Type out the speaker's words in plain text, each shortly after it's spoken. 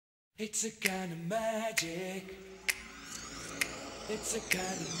It's a kind of magic. It's a kind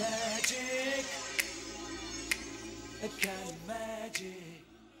of magic. A kind of magic.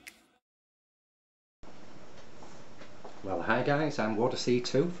 Well, hi guys, I'm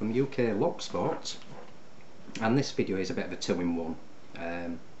WadaC2 from UK Lock Sport, and this video is a bit of a two-in-one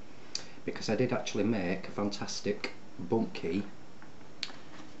because I did actually make a fantastic bump key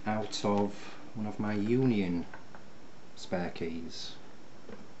out of one of my Union spare keys.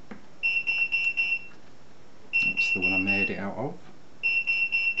 That's the one I made it out of.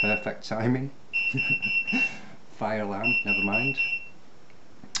 Perfect timing. Fire alarm, never mind.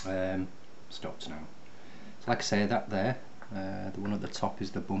 Stopped now. So like I say, that there, the one at the top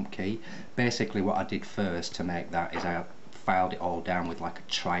is the bump key. Basically what I did first to make that is I filed it all down with like a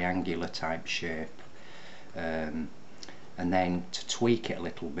triangular type shape, and then to tweak it a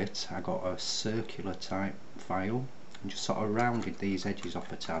little bit I got a circular type file and just sort of rounded these edges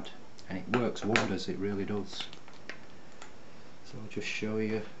off a tad, and it works wonders, it really does. So I'll just show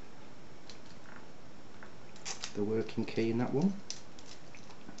you the working key in that one.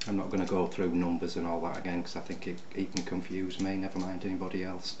 I'm not going to go through numbers and all that again because I think it can confuse me, never mind anybody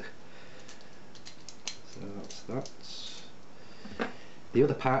else. So that's that. The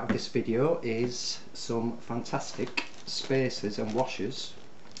other part of this video is some fantastic spacers and washers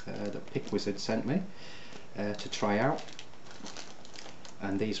that PickWizard sent me to try out,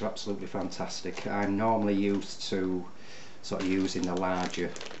 and these are absolutely fantastic. I'm normally used to sort of using the larger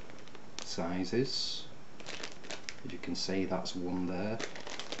sizes. As you can see, that's one there.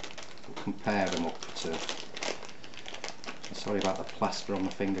 We'll compare them up to, sorry about the plaster on the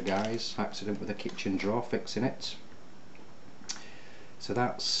finger guys, accident with a kitchen drawer fixing it. So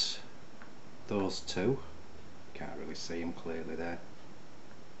that's those two, can't really see them clearly there.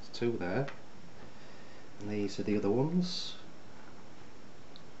 There's two there, and these are the other ones,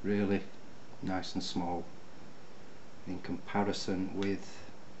 really nice and small in comparison with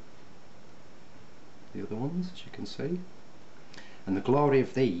the other ones, as you can see. And the glory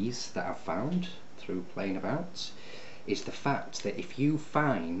of these that I've found through playing about is the fact that if you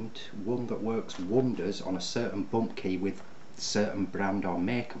find one that works wonders on a certain bump key with certain brand or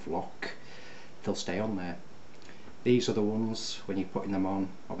make of lock, they'll stay on there. These are the ones, when you're putting them on,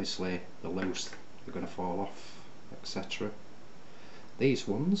 obviously they're loose, they're going to fall off, etc. These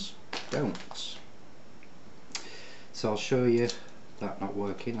ones don't. So I'll show you that not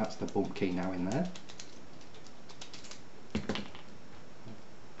working. That's the bump key now in there.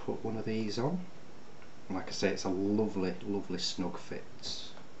 Put one of these on. Like I say, it's a lovely, lovely snug fit.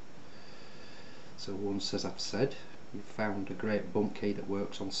 So once, as I've said, you've found a great bump key that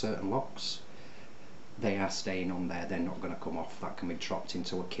works on certain locks, they are staying on there, they're not going to come off. That can be dropped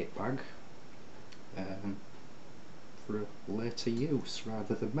into a kit bag for a later use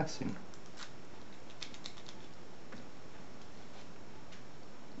rather than messing.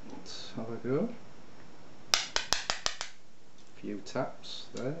 Let's have a go. Few taps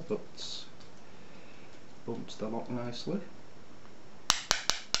there, but bumps the lock nicely.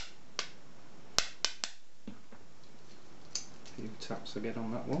 Few taps again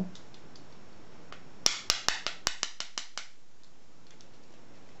on that one.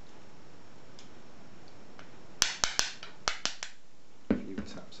 Few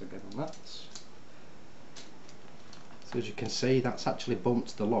taps again on that. So as you can see, that's actually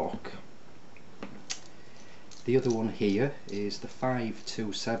bumped the lock. The other one here is the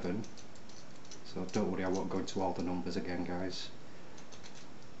 527, so don't worry, I won't go into all the numbers again guys.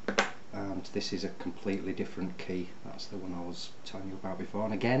 And this is a completely different key. That's the one I was telling you about before,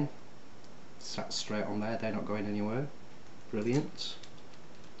 and again, sat straight on there, they're not going anywhere. Brilliant.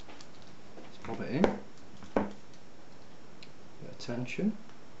 Let's pop it in. Bit of tension.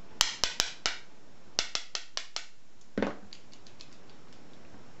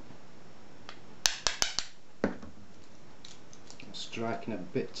 Striking a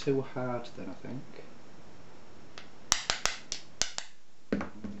bit too hard then, I think. There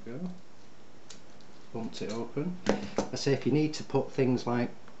we go. Bumped it open. I say if you need to put things like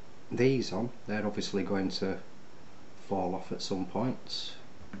these on, they're obviously going to fall off at some point.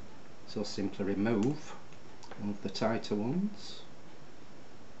 So simply remove one of the tighter ones.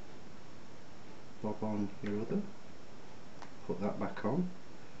 Bob on your other. Put that back on.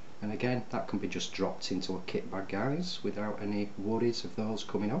 And again, that can be just dropped into a kit bag guys without any worries of those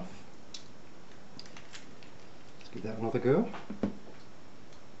coming off. Let's give that another go.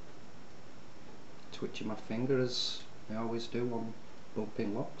 Twitching my finger as I always do on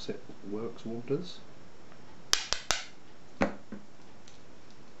bumping locks, it works wonders.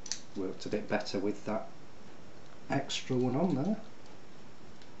 Worked a bit better with that extra one on there.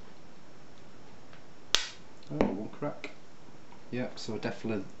 Oh, one crack. Yep, so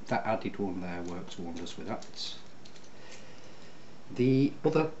definitely that added one there works wonders with that. The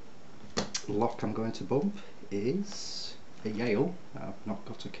other lock I'm going to bump is a Yale that I've not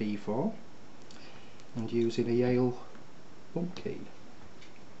got a key for, and using a Yale bump key.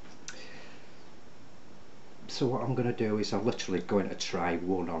 So what I'm going to do is I'm literally going to try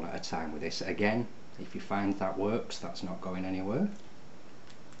one on at a time with this. Again, if you find that works, that's not going anywhere.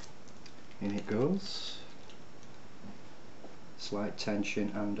 In it goes. Slight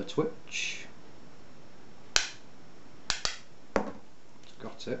tension and a twitch.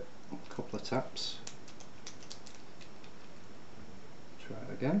 Got it. A couple of taps. Try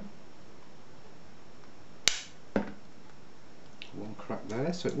it again. One crack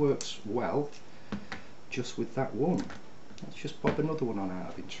there, so it works well just with that one. Let's just bob another one on out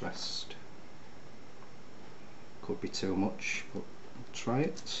of interest. Could be too much, but try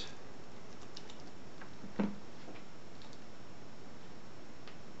it.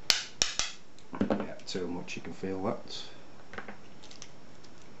 Yeah, too much, you can feel that.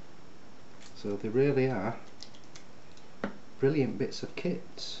 So they really are brilliant bits of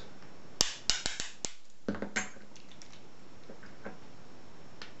kit.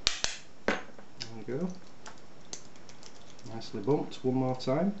 There we go. Nicely bumped one more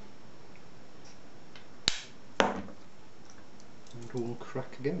time. And one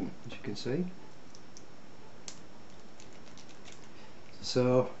crack again, as you can see.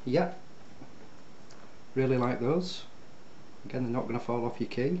 So yeah, really like those. Again, they're not going to fall off your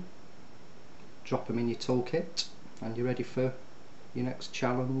key. Drop them in your toolkit and you're ready for your next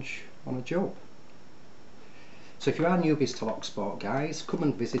challenge on a job. So if you are newbies to Locksport, guys, come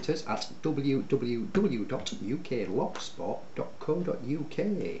and visit us at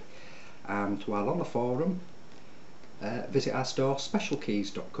www.uklocksport.co.uk, and while on the forum, visit our store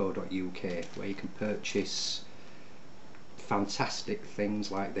specialkeys.co.uk, where you can purchase fantastic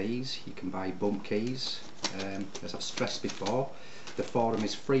things like these. You can buy bump keys. As I've stressed before, the forum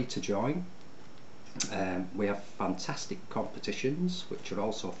is free to join. We have fantastic competitions which are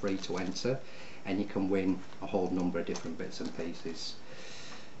also free to enter, and you can win a whole number of different bits and pieces.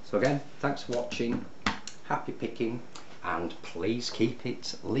 So again, thanks for watching, happy picking, and please keep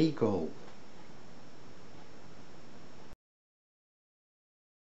it legal.